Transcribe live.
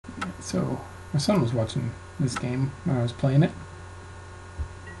So my son was watching this game when I was playing it.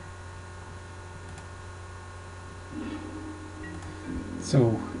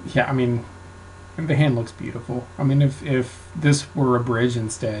 So yeah, I mean, the hand looks beautiful. I mean, if this were a bridge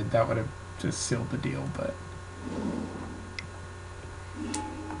instead, that would have just sealed the deal. But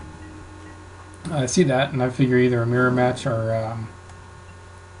I see that, and I figure either a mirror match or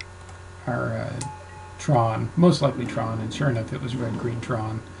Tron, most likely Tron. And sure enough, it was red green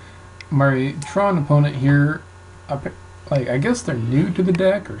Tron. My Tron opponent here, like I guess they're new to the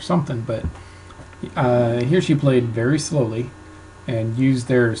deck or something, but here she played very slowly and used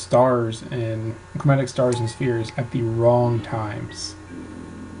their stars and chromatic stars and spheres at the wrong times.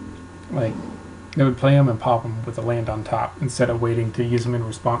 Like they would play them and pop them with a land on top instead of waiting to use them in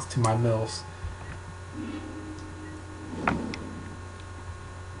response to my mills.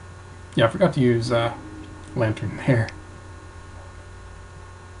 Yeah, I forgot to use Lantern there.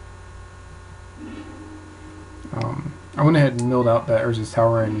 I went ahead and milled out that Urza's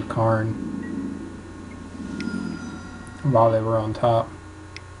Tower and Karn while they were on top.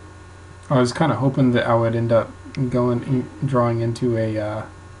 I was kind of hoping that I would end up drawing into a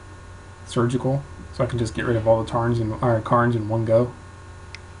surgical, so I can just get rid of all the Karns in one go.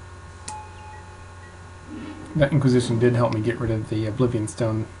 That Inquisition did help me get rid of the Oblivion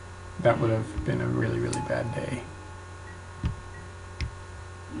Stone. That would have been a really, really bad day.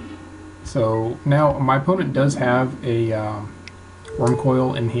 So now my opponent does have a Worm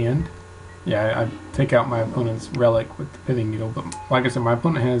Coil in hand. Yeah, I take out my opponent's relic with the Pithing Needle, but like I said, my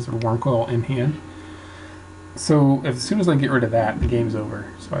opponent has a Worm Coil in hand. So as soon as I get rid of that, the game's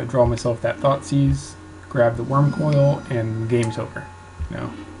over. So I draw myself that Thoughtseize, grab the Worm Coil, and the game's over.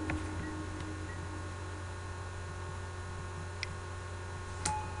 No.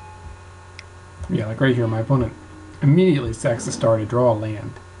 Yeah, like right here, my opponent immediately sacks the star to draw a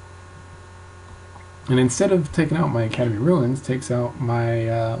land. And instead of taking out my Academy Ruins, takes out my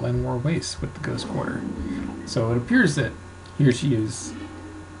Llanowar Waste with the Ghost Quarter. So it appears that he or she is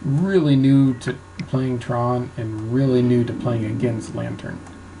really new to playing Tron and really new to playing against Lantern.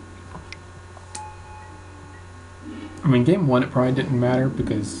 I mean, game one it probably didn't matter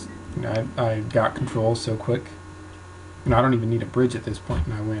because you know, I got control so quick. You know, I don't even need a bridge at this point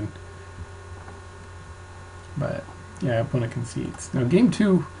and I win. But yeah, opponent concedes. Now game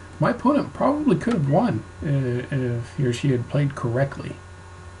two, my opponent probably could have won if he or she had played correctly.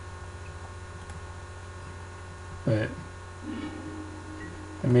 But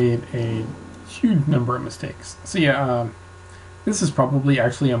I made a huge number of mistakes. So yeah, this is probably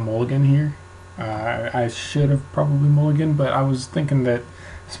actually a mulligan here. I should have probably mulligan, but I was thinking that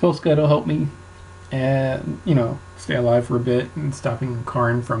Spell Scud will help me and, you know, stay alive for a bit and stopping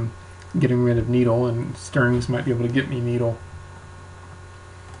Karn from getting rid of Needle, and Stirrings might be able to get me Needle.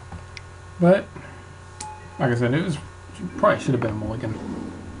 But, like I said, it probably should have been a mulligan.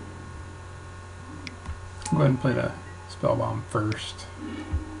 I'll go ahead and play the Spell Bomb first.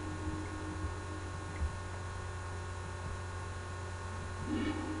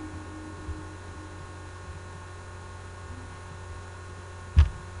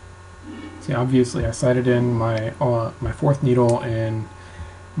 See, obviously I sighted in my fourth Needle and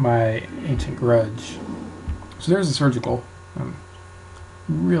my Ancient Grudge. So there's a Surgical. I'm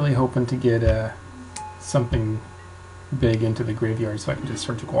really hoping to get something big into the graveyard so I can just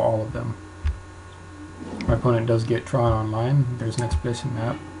Surgical all of them. My opponent does get Tron online. There's an Expedition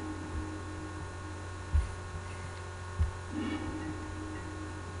map.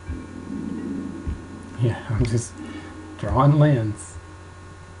 Yeah, I'm just drawing lands.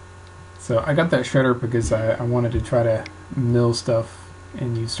 So I got that Shredder because I wanted to try to mill stuff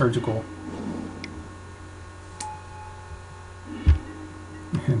and use Surgical.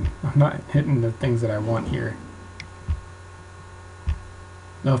 And I'm not hitting the things that I want here.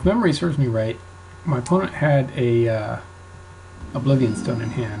 Now if memory serves me right, my opponent had a Oblivion Stone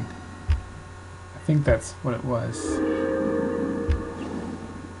in hand. I think that's what it was.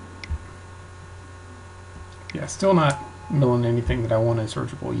 Yeah, still not milling anything that I want in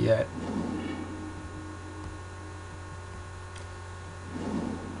Surgical yet.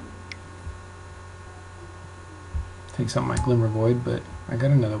 Takes out my Glimmer Void, but I got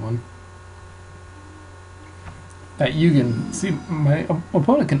another one. That Yugen, see, my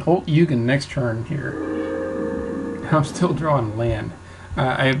opponent can ult Yugen next turn here. I'm still drawing land.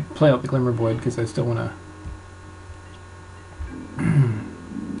 I play out the Glimmer Void because I still want to.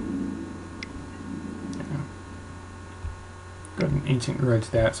 Go ahead and Ancient Grudge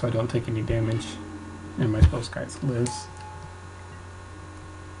that so I don't take any damage, and my Spell Skies lives.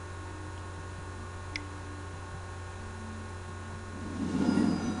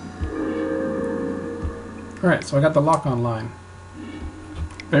 Alright, so I got the lock online.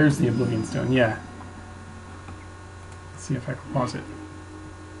 There's the Oblivion Stone, yeah. Let's see if I can pause it.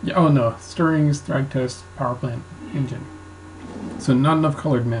 Yeah, oh no, stirrings, thrag test, power plant, engine. So not enough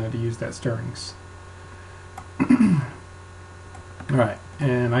colored mana to use that stirrings. Alright,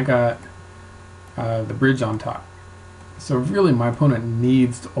 and I got the bridge on top. So really my opponent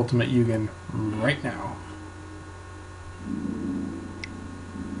needs to ultimate Yugen right now.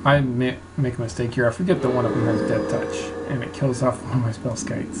 I make a mistake here. I forget that one of them has Death Touch, and it kills off one of my spell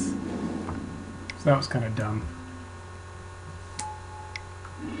skites. So that was kind of dumb.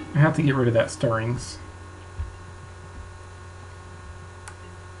 I have to get rid of that stirrings.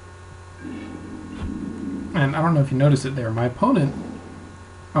 And I don't know if you noticed it there. My opponent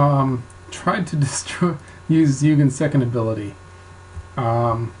tried to use Yugen's second ability,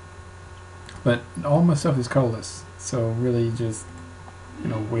 but all my stuff is colorless. So really, just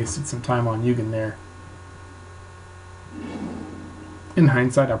wasted some time on Yugen there. In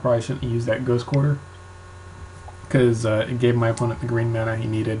hindsight, I probably shouldn't use that Ghost Quarter, because it gave my opponent the green mana he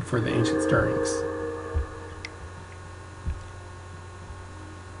needed for the Ancient Stirrings.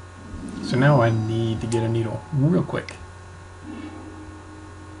 So now I need to get a needle real quick.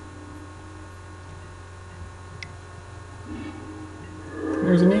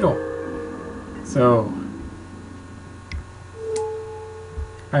 There's a needle. So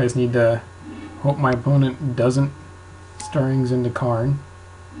I just need to hope my opponent doesn't stirrings into Karn.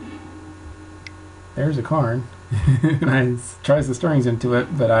 There's a Karn. And I tries the stirrings into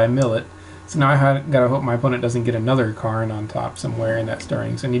it, but I mill it. So now I gotta hope my opponent doesn't get another Karn on top somewhere in that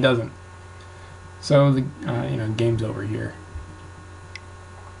stirrings, and he doesn't. So the game's over here.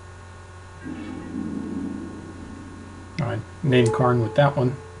 I named Karn with that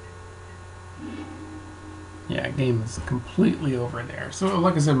one. Yeah, game is completely over there. So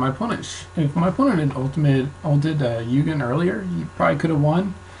like I said, my opponent, if my opponent had ulted Yugen earlier, he probably could have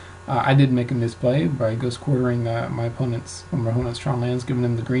won. I did make a misplay by Ghost Quartering one of my opponent's Tron lands, giving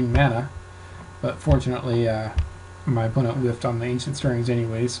him the green mana. But fortunately, my opponent whiffed on the Ancient Stirrings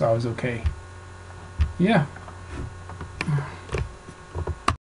anyway, so I was okay. Yeah,